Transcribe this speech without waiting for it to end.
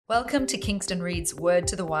Welcome to Kingston Reid's Word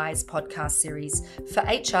to the Wise podcast series for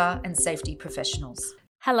HR and safety professionals.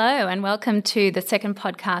 Hello and welcome to the second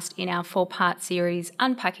podcast in our four-part series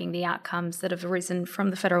unpacking the outcomes that have arisen from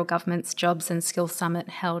the Federal Government's Jobs and Skills Summit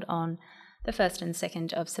held on the 1st and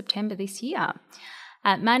 2nd of September this year.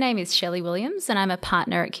 My name is Shelley Williams and I'm a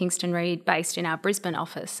partner at Kingston Reid based in our Brisbane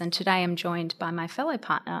office, and today I'm joined by my fellow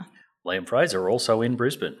partner, Liam Fraser, also in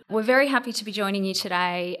Brisbane. We're very happy to be joining you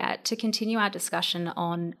today to continue our discussion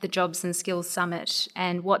on the Jobs and Skills Summit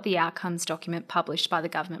and what the outcomes document published by the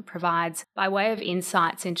government provides by way of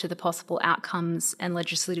insights into the possible outcomes and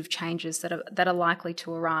legislative changes that are likely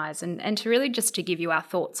to arise, and to really just to give you our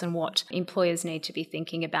thoughts on what employers need to be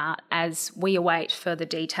thinking about as we await further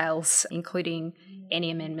details, including any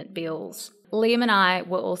amendment bills. Liam and I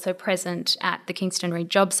were also present at the Kingston Reid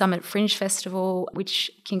Job Summit Fringe Festival,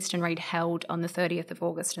 which Kingston Reid held on the 30th of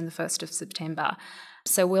August and the 1st of September.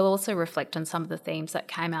 So we'll also reflect on some of the themes that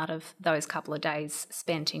came out of those couple of days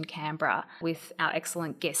spent in Canberra with our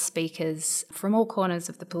excellent guest speakers from all corners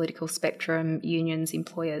of the political spectrum, unions,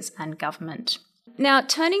 employers and government. Now,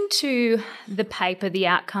 turning to the paper, the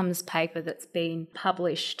outcomes paper that's been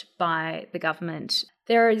published by the government,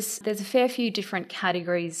 there's a fair few different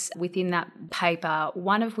categories within that paper,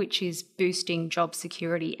 one of which is boosting job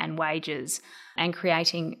security and wages and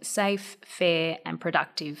creating safe, fair and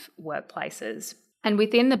productive workplaces. And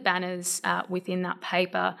within the banners within that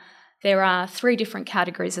paper, there are three different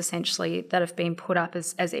categories essentially that have been put up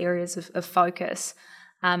as areas of focus.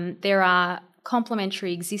 There are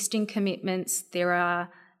complementary existing commitments, there are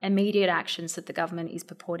immediate actions that the government is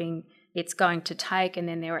purporting it's going to take, and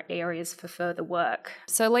then there are areas for further work.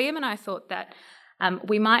 So Liam and I thought that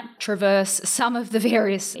we might traverse some of the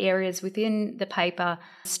various areas within the paper,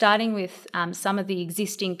 starting with some of the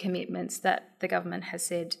existing commitments that the government has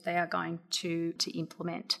said they are going to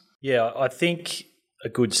implement. Yeah, I think a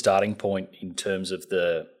good starting point in terms of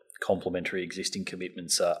the complementary existing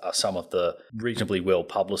commitments are some of the reasonably well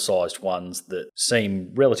publicised ones that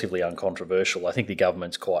seem relatively uncontroversial. I think the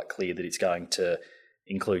government's quite clear that it's going to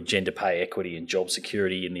include gender pay equity and job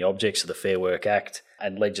security in the objects of the Fair Work Act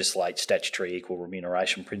and legislate statutory equal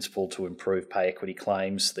remuneration principle to improve pay equity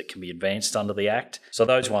claims that can be advanced under the Act. So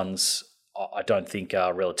those ones I don't think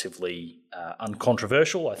are relatively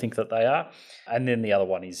uncontroversial. I think that they are. And then the other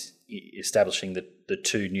one is establishing the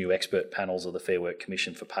two new expert panels of the Fair Work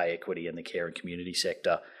Commission for Pay Equity and the Care and Community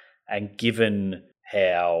Sector. And given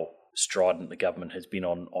how strident the government has been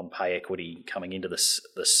on pay equity coming into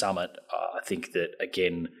the summit, I think that,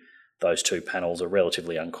 again, those two panels are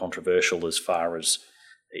relatively uncontroversial as far as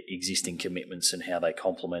existing commitments and how they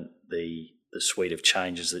complement the suite of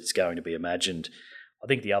changes that's going to be imagined. I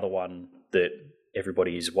think the other one that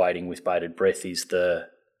everybody is waiting with bated breath is the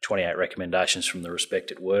 28 recommendations from the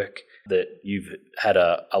Respect at Work that you've had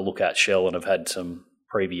a look at, Shell, and have had some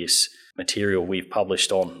previous material we've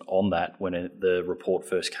published on that when the report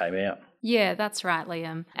first came out. Yeah, that's right,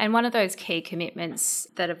 Liam. And one of those key commitments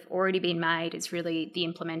that have already been made is really the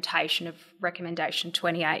implementation of Recommendation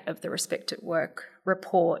 28 of the Respect at Work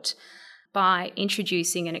report by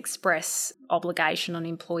introducing an express obligation on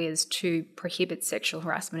employers to prohibit sexual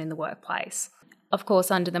harassment in the workplace. Of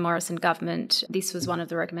course, under the Morrison government, this was one of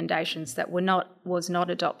the recommendations that was not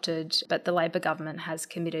adopted, but the Labor government has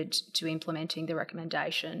committed to implementing the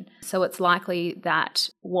recommendation. So it's likely that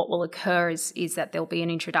what will occur is that there'll be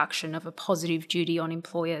an introduction of a positive duty on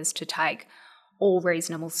employers to take all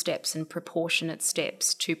reasonable steps and proportionate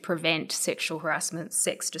steps to prevent sexual harassment,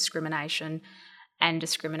 sex discrimination, and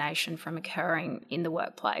discrimination from occurring in the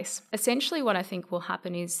workplace. Essentially what I think will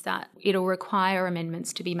happen is that it'll require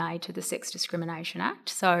amendments to be made to the Sex Discrimination Act.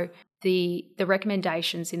 So the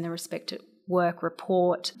recommendations in the Respect at Work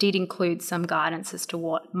report did include some guidance as to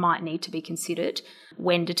what might need to be considered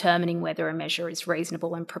when determining whether a measure is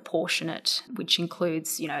reasonable and proportionate, which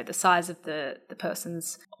includes, the size of the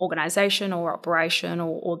person's organisation or operation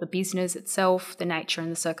or the business itself, the nature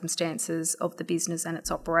and the circumstances of the business and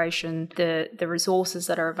its operation, the resources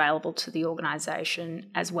that are available to the organisation,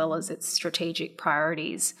 as well as its strategic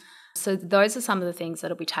priorities. So those are some of the things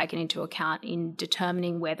that will be taken into account in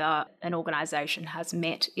determining whether an organisation has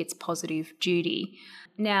met its positive duty.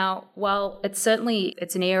 Now, while it's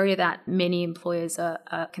an area that many employers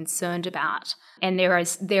are concerned about, and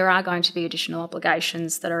there are going to be additional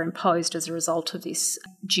obligations that are imposed as a result of this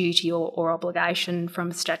duty or obligation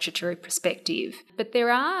from a statutory perspective. But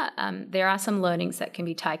there are some learnings that can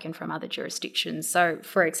be taken from other jurisdictions. So,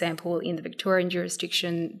 for example, in the Victorian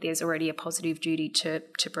jurisdiction, there's already a positive duty to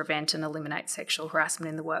prevent and eliminate sexual harassment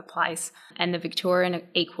in the workplace. And the Victorian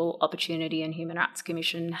Equal Opportunity and Human Rights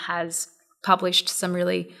Commission has published some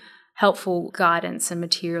really helpful guidance and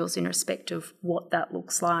materials in respect of what that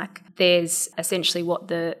looks like. There's essentially what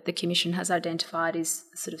the Commission has identified is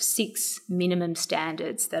sort of 6 minimum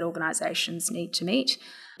standards that organisations need to meet.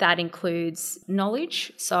 That includes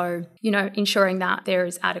knowledge, so, ensuring that there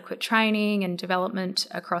is adequate training and development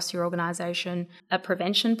across your organisation, a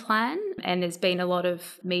prevention plan, and there's been a lot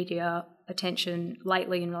of media attention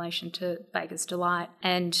lately in relation to Baker's Delight,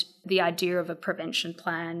 and the idea of a prevention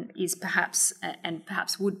plan is perhaps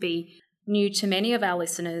would be new to many of our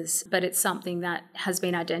listeners, but it's something that has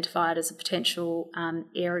been identified as a potential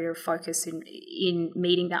area of focus in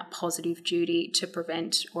meeting that positive duty to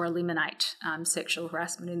prevent or eliminate sexual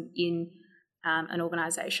harassment in an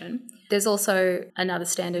organisation. There's also another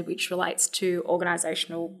standard which relates to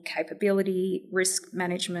organisational capability, risk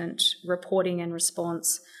management, reporting and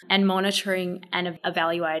response, and monitoring and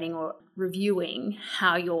evaluating or reviewing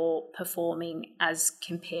how you're performing as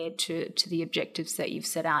compared to the objectives that you've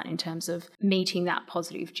set out in terms of meeting that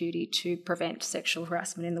positive duty to prevent sexual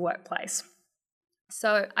harassment in the workplace.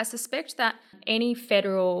 So I suspect that any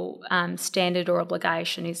federal standard or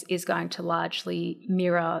obligation is going to largely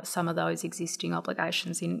mirror some of those existing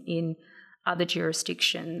obligations in other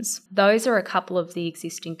jurisdictions. Those are a couple of the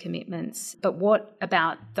existing commitments. But what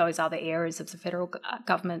about those other areas of the federal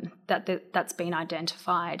government that's been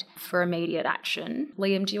identified for immediate action?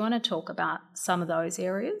 Liam, do you want to talk about some of those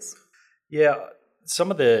areas? Yeah, some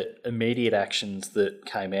of the immediate actions that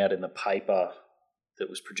came out in the paper that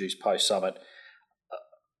was produced post-summit,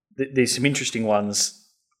 there's some interesting ones.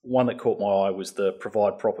 One that caught my eye was the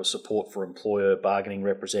provide proper support for employer bargaining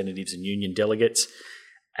representatives and union delegates,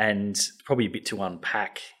 and probably a bit to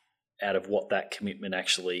unpack out of what that commitment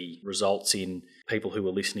actually results in. People who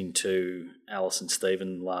were listening to Alice and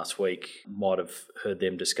Stephen last week might have heard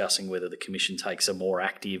them discussing whether the Commission takes a more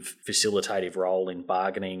active facilitative role in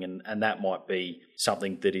bargaining, and that might be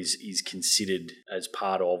something that is considered as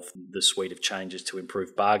part of the suite of changes to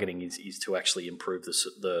improve bargaining is to actually improve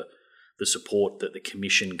the support that the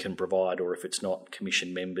Commission can provide, or if it's not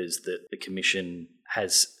Commission members, that the Commission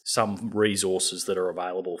has some resources that are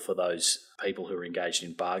available for those people who are engaged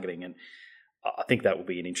in bargaining. And I think that will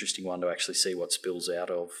be an interesting one to actually see what spills out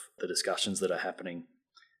of the discussions that are happening.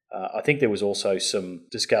 I think there was also some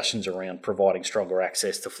discussions around providing stronger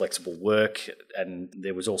access to flexible work, and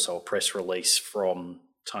there was also a press release from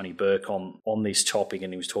Tony Burke on this topic,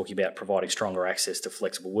 and he was talking about providing stronger access to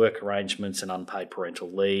flexible work arrangements and unpaid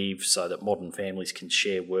parental leave so that modern families can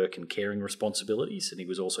share work and caring responsibilities. And he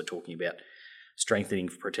was also talking about strengthening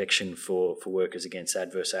protection for workers against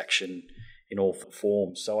adverse action in all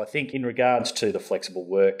forms. So I think in regards to the flexible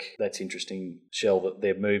work, that's interesting, Shell, that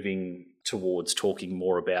they're moving towards talking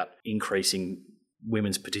more about increasing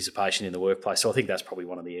women's participation in the workplace. So I think that's probably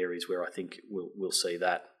one of the areas where I think we'll see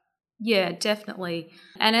that. Yeah, definitely.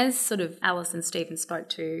 And as sort of Alice and Stephen spoke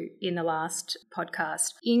to in the last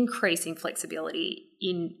podcast, increasing flexibility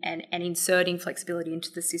and inserting flexibility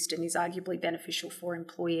into the system is arguably beneficial for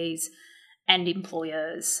employees and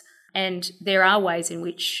employers. And there are ways in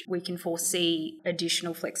which we can foresee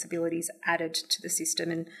additional flexibilities added to the system.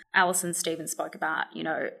 And Alice and Stephen spoke about,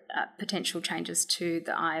 potential changes to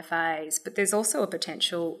the IFAs, but there's also a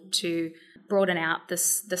potential to broaden out the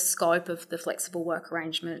scope of the flexible work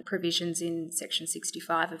arrangement provisions in Section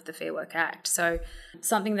 65 of the Fair Work Act. So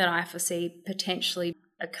something that I foresee potentially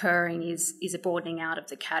occurring is a broadening out of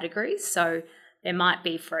the categories. So there might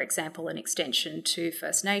be, for example, an extension to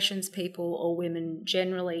First Nations people or women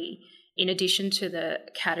generally, in addition to the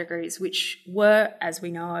categories which were, as we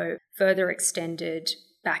know, further extended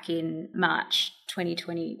back in March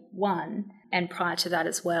 2021 and prior to that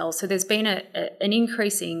as well. So there's been an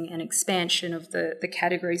increasing and expansion of the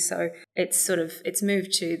categories. So it's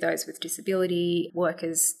moved to those with disability,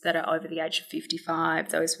 workers that are over the age of 55,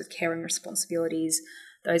 those with caring responsibilities,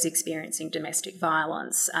 those experiencing domestic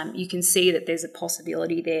violence. You can see that there's a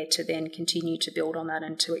possibility there to then continue to build on that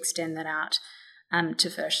and to extend that out to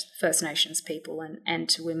First Nations people and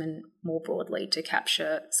to women more broadly to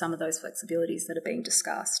capture some of those flexibilities that are being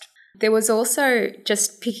discussed. There was also,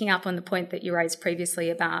 just picking up on the point that you raised previously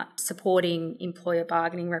about supporting employer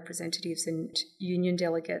bargaining representatives and union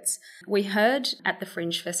delegates, we heard at the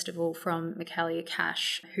Fringe Festival from Michaelia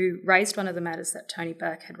Cash, who raised one of the matters that Tony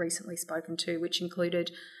Burke had recently spoken to, which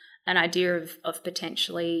included an idea of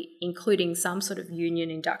potentially including some sort of union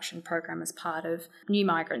induction program as part of new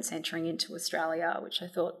migrants entering into Australia, which I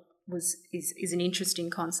thought is an interesting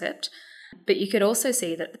concept. But you could also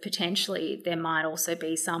see that potentially there might also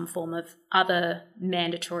be some form of other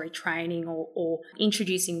mandatory training or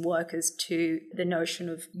introducing workers to the notion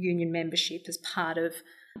of union membership as part of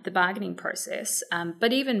the bargaining process,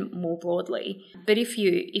 but even more broadly. But if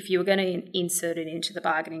you were going to insert it into the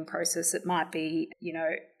bargaining process, it might be,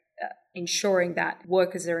 ensuring that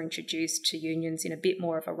workers are introduced to unions in a bit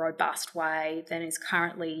more of a robust way than is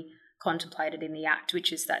currently contemplated in the Act,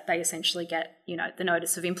 which is that they essentially get, the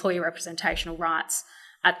notice of employee representational rights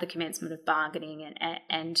at the commencement of bargaining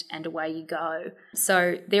and away you go.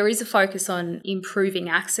 So there is a focus on improving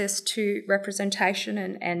access to representation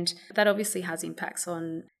and that obviously has impacts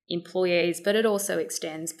on employees, but it also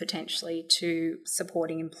extends potentially to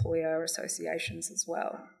supporting employer associations as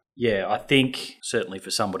well. Yeah, I think certainly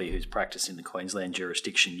for somebody who's practiced in the Queensland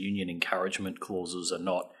jurisdiction, union encouragement clauses are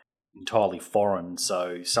not entirely foreign.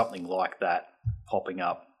 So something like that popping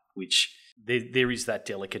up, which there is that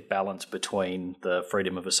delicate balance between the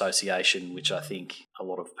freedom of association, which I think a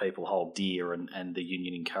lot of people hold dear, and the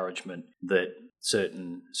union encouragement that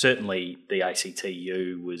certainly the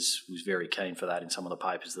ACTU was very keen for that in some of the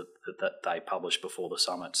papers that they published before the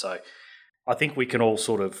summit. So I think we can all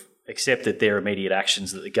sort of accept that there are immediate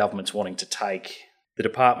actions that the government's wanting to take. The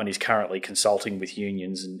department is currently consulting with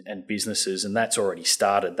unions and businesses, and that's already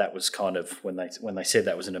started. That was kind of when they said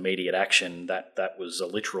that was an immediate action, that was a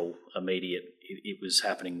literal immediate. It was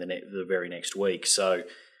happening the very next week. So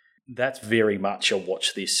that's very much a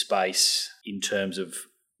watch this space in terms of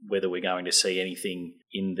whether we're going to see anything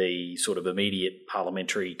in the sort of immediate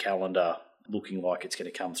parliamentary calendar looking like it's going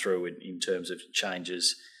to come through in terms of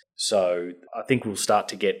changes. So I think we'll start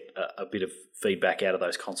to get a bit of feedback out of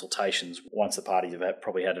those consultations once the parties have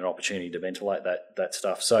probably had an opportunity to ventilate that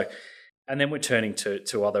stuff. So, and then we're turning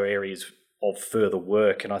to other areas of further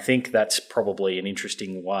work, and I think that's probably an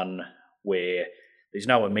interesting one where there's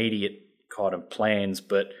no immediate kind of plans,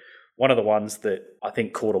 but one of the ones that I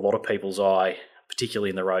think caught a lot of people's eye,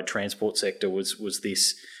 particularly in the road transport sector, was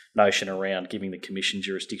this notion around giving the Commission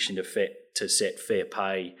jurisdiction to set fair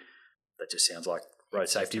pay. That just sounds like Road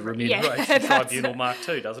Safety Remuneration Tribunal Mark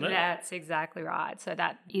II, doesn't it? That's exactly right. So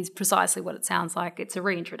that is precisely what it sounds like. It's a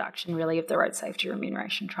reintroduction, really, of the Road Safety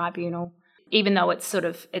Remuneration Tribunal. Even though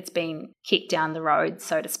it's been kicked down the road,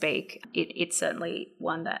 so to speak, it's certainly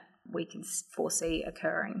one that we can foresee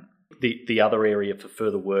occurring. The other area for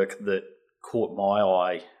further work that caught my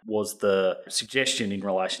eye was the suggestion in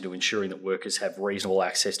relation to ensuring that workers have reasonable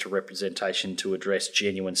access to representation to address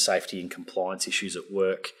genuine safety and compliance issues at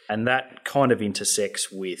work. And that kind of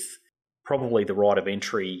intersects with probably the right of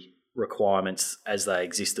entry requirements as they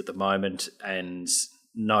exist at the moment, and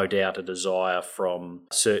no doubt a desire from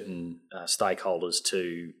certain stakeholders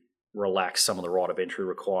to relax some of the right of entry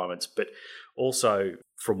requirements, but also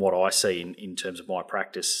from what I see in terms of my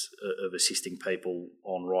practice of assisting people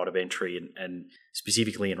on right of entry and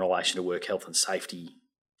specifically in relation to work health and safety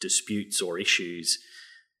disputes or issues,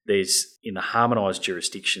 there's in the harmonised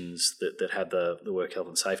jurisdictions that have the Work Health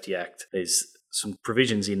and Safety Act, there's some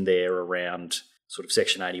provisions in there around sort of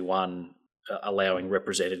Section 81 allowing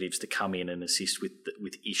representatives to come in and assist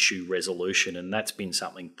with issue resolution, and that's been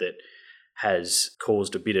something that has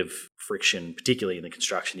caused a bit of friction, particularly in the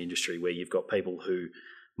construction industry, where you've got people who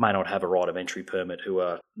may not have a right of entry permit who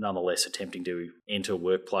are nonetheless attempting to enter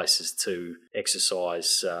workplaces to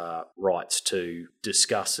exercise rights to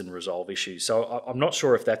discuss and resolve issues. So I'm not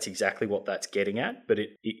sure if that's exactly what that's getting at, but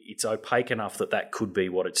it's opaque enough that could be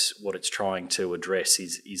what it's trying to address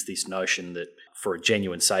is this notion that for a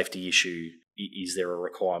genuine safety issue, is there a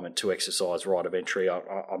requirement to exercise right of entry?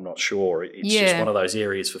 I'm not sure. It's just one of those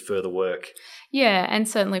areas for further work. Yeah, and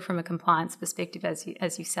certainly from a compliance perspective, as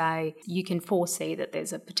you say, you can foresee that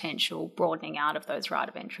there's a potential broadening out of those right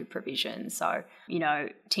of entry provisions. So,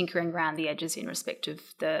 tinkering around the edges in respect of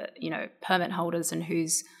the, permit holders and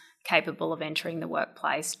who's capable of entering the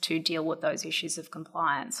workplace to deal with those issues of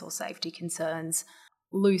compliance or safety concerns,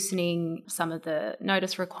 loosening some of the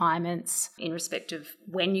notice requirements in respect of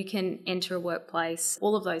when you can enter a workplace.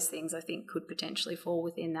 All of those things, I think, could potentially fall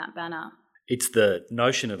within that banner. It's the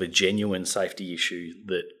notion of a genuine safety issue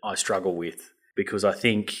that I struggle with, because I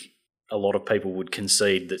think a lot of people would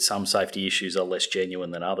concede that some safety issues are less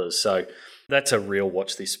genuine than others. So that's a real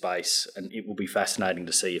watch this space, and it will be fascinating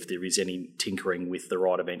to see if there is any tinkering with the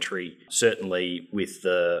right of entry. Certainly with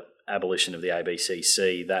the abolition of the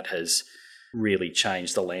ABCC, that has really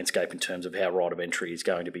changed the landscape in terms of how right of entry is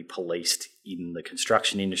going to be policed in the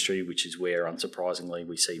construction industry, which is where, unsurprisingly,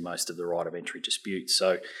 we see most of the right of entry disputes.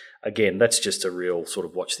 So again, that's just a real sort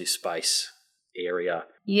of watch this space area.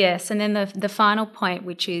 Yes, and then the final point,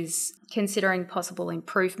 which is considering possible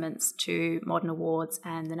improvements to modern awards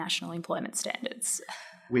and the national employment standards.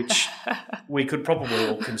 Which we could probably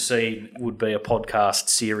all concede would be a podcast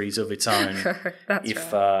series of its own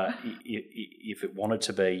if it wanted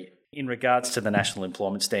to be. in regards to the national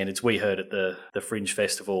employment standards, we heard at the Fringe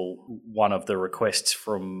Festival, one of the requests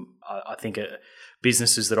from, I think,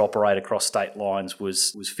 businesses that operate across state lines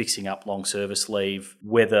was fixing up long service leave,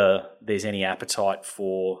 whether there's any appetite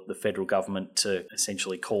for the federal government to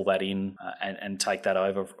essentially call that in and take that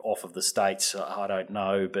over off of the states. I don't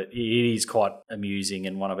know, but it is quite amusing.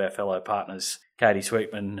 And one of our fellow partners, Katie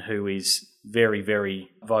Sweetman, who is very, very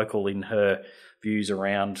vocal in her views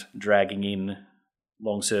around dragging in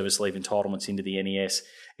long service leave entitlements into the NES,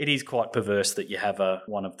 it is quite perverse that you have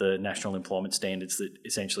one of the national employment standards that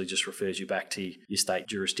essentially just refers you back to your state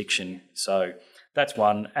jurisdiction. So that's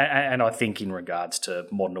one. And I think in regards to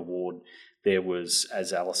modern award, there was,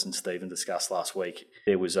 as Alice and Stephen discussed last week,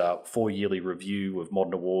 there was a 4-yearly review of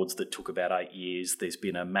modern awards that took about 8 years. There's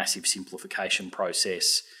been a massive simplification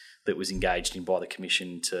process that was engaged in by the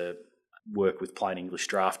Commission to work with plain English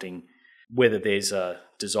drafting. Whether there's a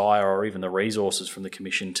desire or even the resources from the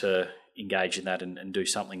Commission to engage in that and do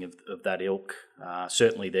something of that ilk,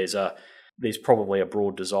 certainly there's probably a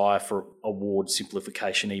broad desire for award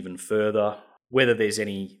simplification even further. Whether there's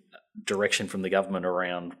any direction from the government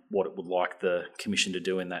around what it would like the Commission to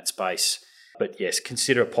do in that space. But yes,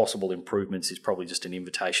 consider possible improvements is probably just an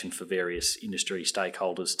invitation for various industry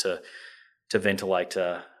stakeholders to ventilate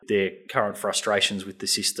their current frustrations with the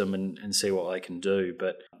system and see what they can do.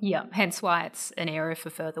 But yeah, hence why it's an area for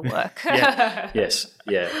further work. Yes.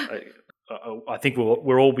 I think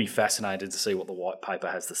we'll all be fascinated to see what the white paper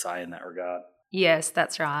has to say in that regard. Yes,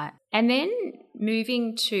 that's right. And then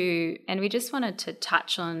moving to, and we just wanted to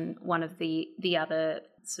touch on one of the other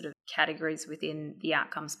sort of categories within the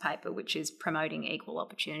outcomes paper, which is promoting equal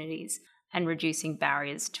opportunities and reducing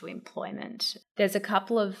barriers to employment. There's a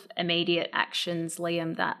couple of immediate actions,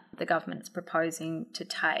 Liam, that the government's proposing to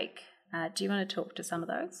take. Do you want to talk to some of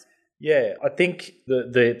those? Yeah, I think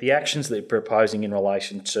the actions that they're proposing in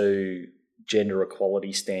relation to gender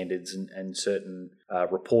equality standards and certain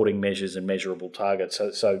reporting measures and measurable targets.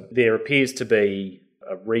 So there appears to be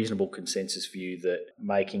a reasonable consensus view that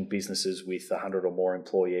making businesses with 100 or more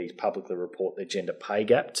employees publicly report their gender pay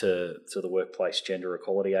gap to the Workplace Gender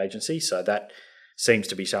Equality Agency. So that seems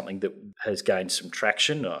to be something that has gained some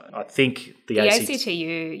traction. I think the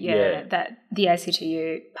ACTU, that the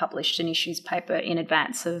ACTU published an issues paper in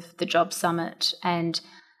advance of the Job Summit, and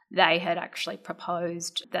they had actually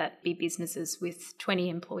proposed that be businesses with 20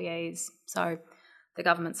 employees. So the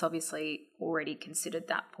government's obviously already considered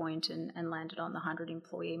that point and landed on the 100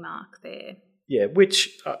 employee mark there. Yeah,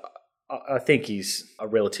 which I think is a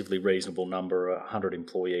relatively reasonable number. 100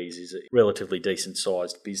 employees is a relatively decent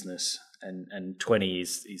sized business, and 20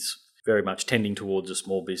 is very much tending towards a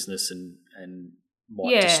small business and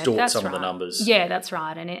might distort some of the numbers. Yeah, that's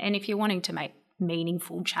right. And if you're wanting to make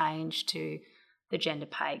meaningful change to the gender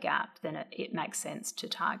pay gap, then it makes sense to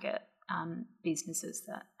target businesses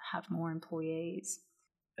that have more employees.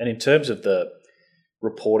 And in terms of the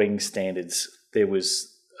reporting standards, there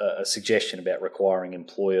was a suggestion about requiring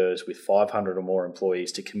employers with 500 or more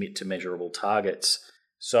employees to commit to measurable targets.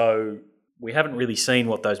 So we haven't really seen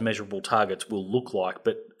what those measurable targets will look like,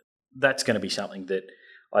 but that's going to be something that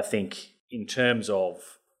I think in terms of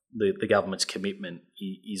the government's commitment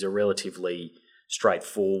is a relatively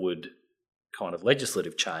straightforward kind of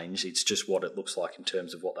legislative change. It's just what it looks like in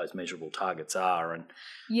terms of what those measurable targets are.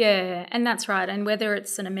 And that's right. And whether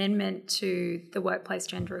it's an amendment to the Workplace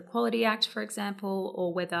Gender Equality Act, for example,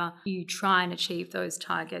 or whether you try and achieve those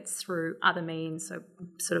targets through other means, so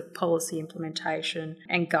sort of policy implementation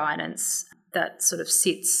and guidance that sort of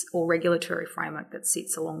sits, or regulatory framework that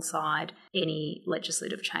sits alongside any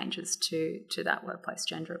legislative changes to that Workplace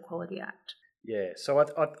Gender Equality Act. Yeah, so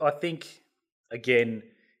I think, again,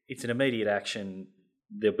 it's an immediate action.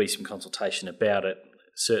 There'll be some consultation about it.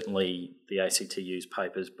 Certainly the ACTU's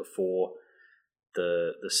papers before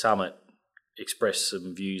the summit expressed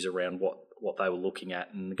some views around what they were looking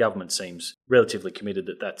at, and the government seems relatively committed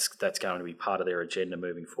that that's going to be part of their agenda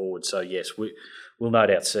moving forward. So yes, we'll no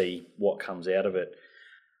doubt see what comes out of it.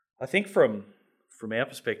 I think from our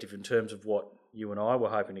perspective, in terms of what you and I were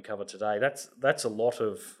hoping to cover today, that's a lot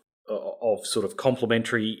of sort of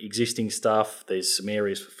complementary existing stuff. There's some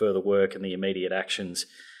areas for further work and the immediate actions.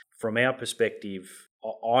 From our perspective,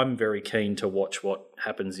 I'm very keen to watch what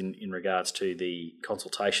happens in regards to the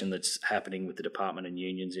consultation that's happening with the department and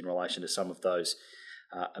unions in relation to some of those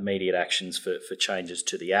immediate actions for changes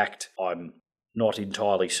to the Act. I'm not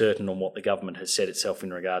entirely certain on what the government has set itself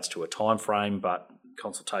in regards to a time frame, but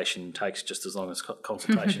consultation takes just as long as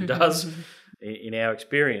consultation does in our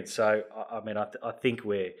experience. So, I mean, I think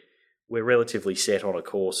we're relatively set on a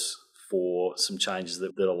course for some changes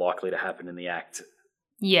that are likely to happen in the Act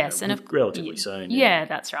Yes, and relatively soon. Yeah,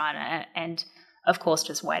 that's right. And of course,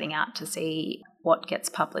 just waiting out to see what gets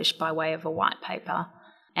published by way of a white paper.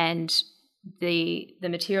 And the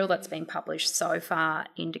material that's been published so far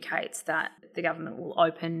indicates that the government will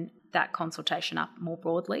open that consultation up more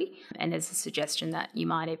broadly. And there's a suggestion that you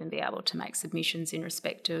might even be able to make submissions in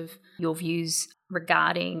respect of your views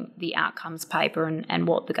regarding the outcomes paper and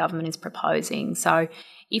what the government is proposing. So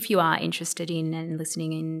if you are interested in and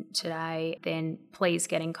listening in today, then please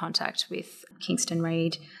get in contact with Kingston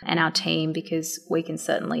Reid and our team, because we can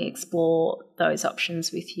certainly explore those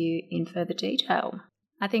options with you in further detail.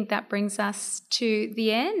 I think that brings us to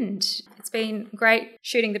the end. It's been great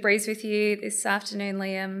shooting the breeze with you this afternoon,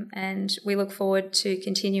 Liam, and we look forward to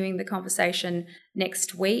continuing the conversation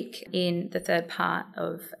next week in the third part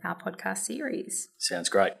of our podcast series. Sounds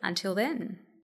great. Until then.